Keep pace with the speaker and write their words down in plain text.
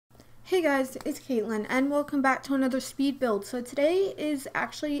Hey guys, it's Caitlin, and welcome back to another speed build. So today is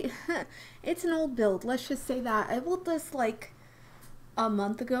actually, it's an old build, let's just say that. I built this like a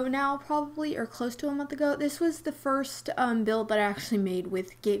month ago now, probably, or close to a month ago. This was the first build that I actually made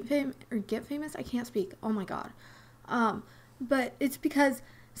with Get Famous, I can't speak, oh my god. But it's because,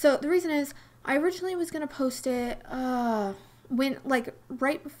 so the reason is, I originally was going to post it, when, like,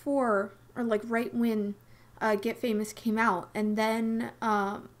 right before, or like right when Get Famous came out, and then,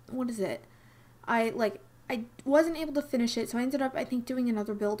 what is it? I wasn't able to finish it, so I ended up, I think, doing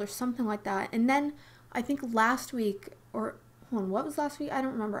another build or something like that. And then I think last week, or hold on, what was last week? I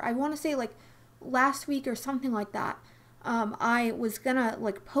don't remember. I want to say like last week or something like that. I was gonna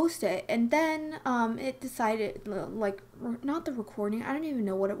like post it, and then it decided, like, not the recording, I don't even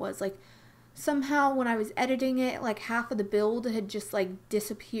know what it was, like somehow when I was editing it, like half of the build had just like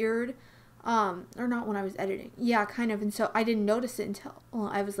disappeared. Or not when I was editing, yeah, kind of, and so I didn't notice it until, well,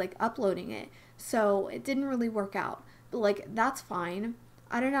 I was like uploading it, so it didn't really work out, but like that's fine.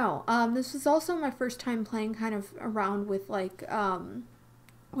 I don't know. This was also my first time playing kind of around with like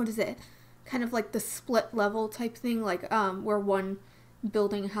what is it, kind of like the split level type thing, like where one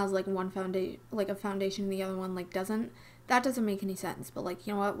building has like one foundation, like a foundation, and the other one like doesn't. That doesn't make any sense, but like,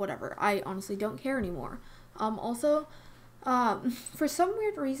 you know what, whatever, I honestly don't care anymore. Also, for some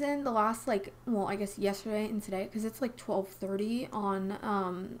weird reason, the last, like, well, I guess yesterday and today, because it's like 12:30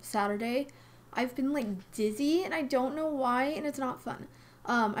 on, Saturday, I've been, like, dizzy, and I don't know why, and it's not fun.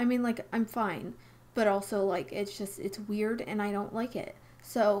 I mean, like, I'm fine, but also, like, it's just, it's weird, and I don't like it.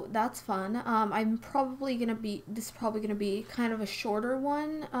 So, that's fun. I'm probably gonna be, this is probably gonna be kind of a shorter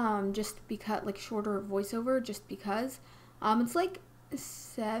one, just because, like, shorter voiceover, just because. It's, like,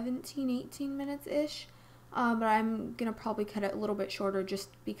 18 minutes-ish. But I'm gonna probably cut it a little bit shorter just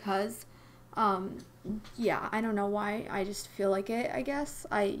because, yeah, I don't know why, I just feel like it, I guess.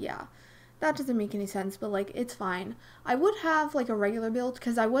 Yeah, that doesn't make any sense, but, like, it's fine. I would have, like, a regular build,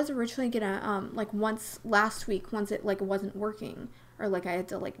 because I was originally gonna, like, last week, once it, like, wasn't working, or, like, I had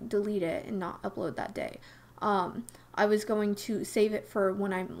to, like, delete it and not upload that day, I was going to save it for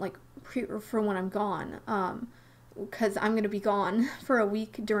when I'm, like, for when I'm gone, because I'm gonna be gone for a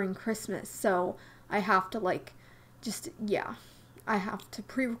week during Christmas, so I have to, like, just, yeah, I have to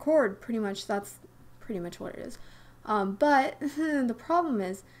pre-record, pretty much, that's pretty much what it is. But the problem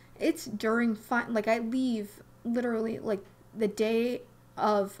is, it's during, like, I leave literally, like, the day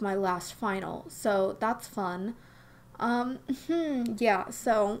of my last final, so that's fun. Yeah,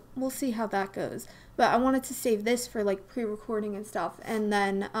 so we'll see how that goes. But I wanted to save this for, like, pre-recording and stuff, and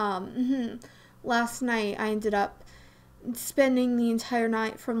then, last night I ended up spending the entire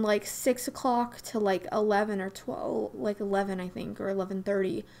night from like 6 o'clock to like 11 or 12, like 11 I think, or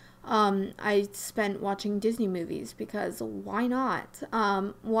 11:30. I spent watching Disney movies, because why not?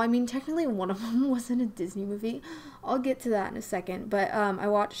 Well, I mean, technically one of them wasn't a Disney movie. I'll get to that in a second, but I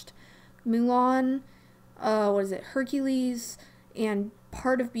watched Mulan, what is it, Hercules, and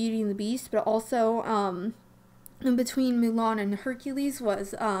part of Beauty and the Beast, but also in between Mulan and Hercules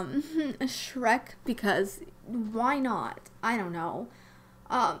was Shrek, because why not? I don't know.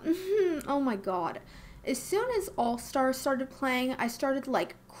 Oh my god. As soon as All Stars started playing, I started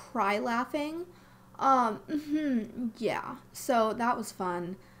like cry laughing. Yeah. So that was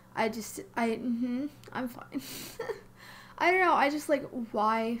fun. I'm fine. I don't know, I just like,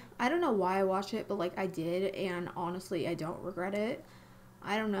 why, I don't know why I watched it, but like I did, and honestly I don't regret it.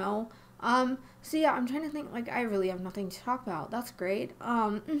 I don't know. So yeah, I'm trying to think, like, I really have nothing to talk about. That's great.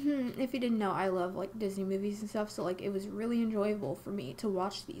 If you didn't know, I love, like, Disney movies and stuff, so, like, it was really enjoyable for me to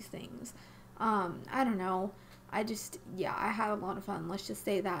watch these things. I don't know. Yeah, I had a lot of fun, let's just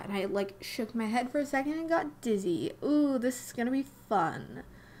say that, and I, like, shook my head for a second and got dizzy. Ooh, this is gonna be fun.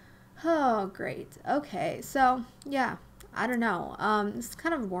 Oh, great. Okay, so, yeah, I don't know. It's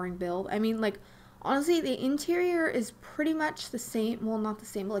kind of a boring build. I mean, like, honestly, the interior is pretty much the same, well, not the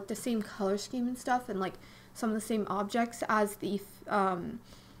same, but like the same color scheme and stuff, and like some of the same objects as the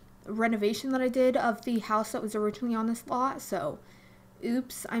renovation that I did of the house that was originally on this lot, so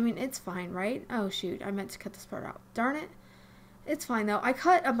oops. I mean, it's fine, right? Oh shoot, I meant to cut this part out, darn it. It's fine though. I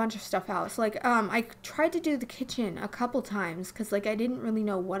cut a bunch of stuff out, so like I tried to do the kitchen a couple times, because like I didn't really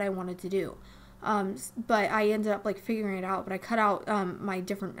know what I wanted to do. But I ended up like figuring it out, but I cut out my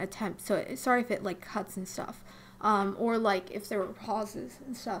different attempts, so sorry if it like cuts and stuff, or like if there were pauses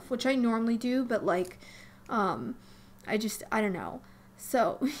and stuff, which I normally do, but like I don't know.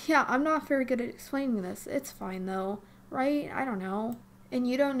 So yeah, I'm not very good at explaining this. It's fine though, right? I don't know. And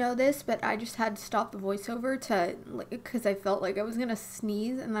you don't know this, but I just had to stop the voiceover to, like, because I felt like I was gonna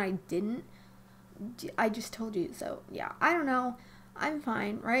sneeze and then I didn't. I just told you, so yeah, I don't know. I'm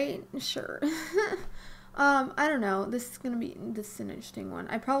fine, right? Sure. I don't know. This is an interesting one.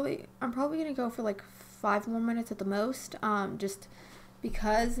 I'm probably gonna go for like 5 more minutes at the most. Just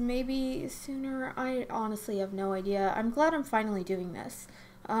because maybe sooner. I honestly have no idea. I'm glad I'm finally doing this.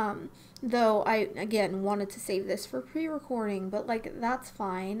 Though I again wanted to save this for pre-recording, but like that's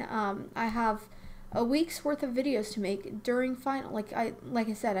fine. I have a week's worth of videos to make during final. Like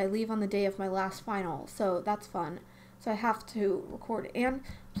I said, I leave on the day of my last final, so that's fun. So I have to record, and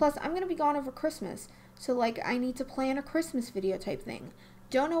plus I'm gonna be gone over Christmas. So like I need to plan a Christmas video type thing.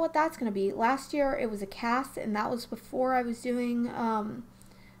 Don't know what that's gonna be. Last year it was a cast, and that was before I was doing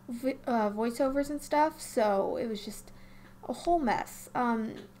voiceovers and stuff. So it was just a whole mess.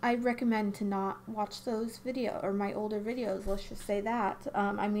 I recommend to not watch those my older videos. Let's just say that.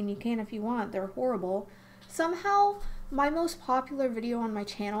 I mean, you can if you want. They're horrible. Somehow, my most popular video on my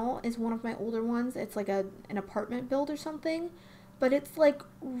channel is one of my older ones. It's like an apartment build or something, but it's like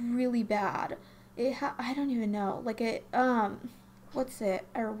really bad. I don't even know. Like what is it?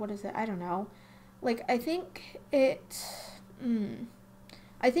 I don't know. Like I think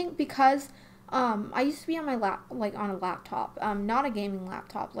because I used to be on my on a laptop, not a gaming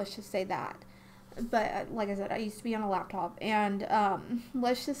laptop, let's just say that. But like I said, I used to be on a laptop, and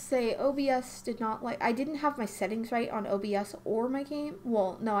let's just say OBS did not I didn't have my settings right on OBS or my game.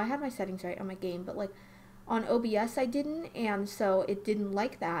 Well, no, I had my settings right on my game, but like on OBS I didn't, and so it didn't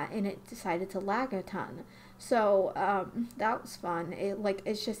like that, and it decided to lag a ton. So that was fun. It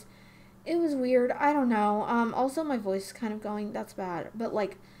was weird. I don't know. Also my voice is kind of going. That's bad, but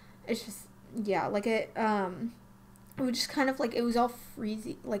like it's just. Yeah, like it would just kind of like, it was all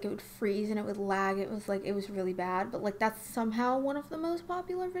freezy, like it would freeze and it would lag. It was like, it was really bad, but like that's somehow one of the most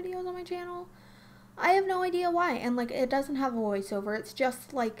popular videos on my channel. I have no idea why, and like it doesn't have a voiceover. It's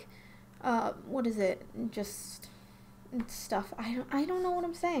just like, what is it? Just stuff. I don't know what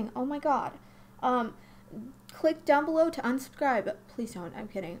I'm saying. Oh my god. Click down below to unsubscribe. Please don't. I'm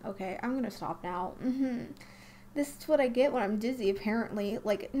kidding. Okay, I'm gonna stop now. This is what I get when I'm dizzy, apparently.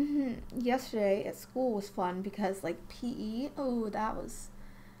 Like, yesterday at school was fun because, like, PE, oh, that was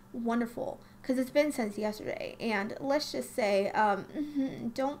wonderful. Because it's been since yesterday. And let's just say,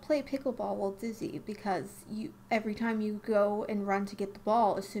 don't play pickleball while dizzy, because every time you go and run to get the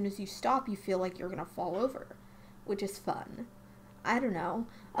ball, as soon as you stop, you feel like you're going to fall over, which is fun. I don't know.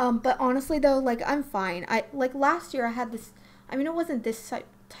 But honestly, though, like, I'm fine. Like, last year I had this, I mean, it wasn't this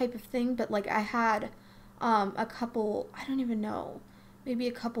type of thing, but, like, I had a couple, I don't even know, maybe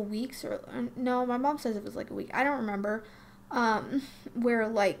a couple weeks, or no, my mom says it was like a week, I don't remember, where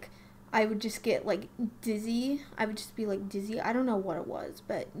like I would just get like dizzy. I would just be like dizzy. I don't know what it was,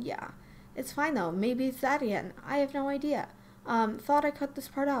 but yeah, it's fine though. Maybe it's that again. I have no idea. Thought I cut this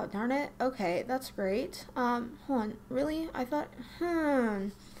part out, darn it. Okay, that's great. Hold on, really? I thought,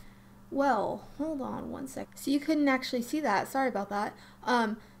 well, hold on one sec. So you couldn't actually see that, sorry about that.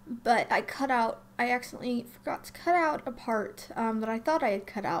 But I accidentally forgot to cut out a part that I thought I had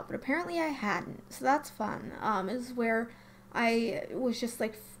cut out, but apparently I hadn't, so that's fun. It was where I was just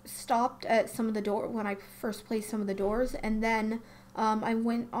like stopped at some of the when I first placed some of the doors, and then I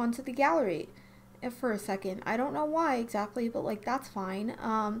went onto the gallery for a second. I don't know why exactly, but like that's fine.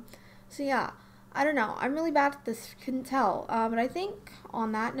 So yeah, I don't know. I'm really bad at this, couldn't tell. But I think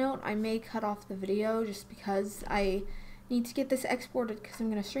on that note, I may cut off the video just because I need to get this exported because I'm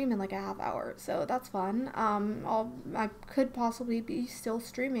going to stream in like a half hour, so that's fun. I could possibly be still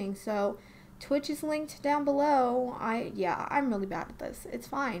streaming, so Twitch is linked down below. Yeah, I'm really bad at this. It's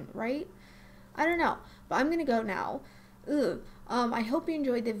fine, right? I don't know, but I'm going to go now. I hope you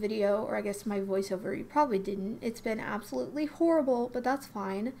enjoyed the video, or I guess my voiceover. You probably didn't. It's been absolutely horrible, but that's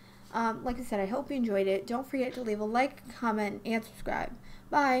fine. Like I said, I hope you enjoyed it. Don't forget to leave a like, comment, and subscribe.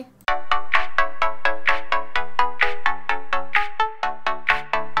 Bye!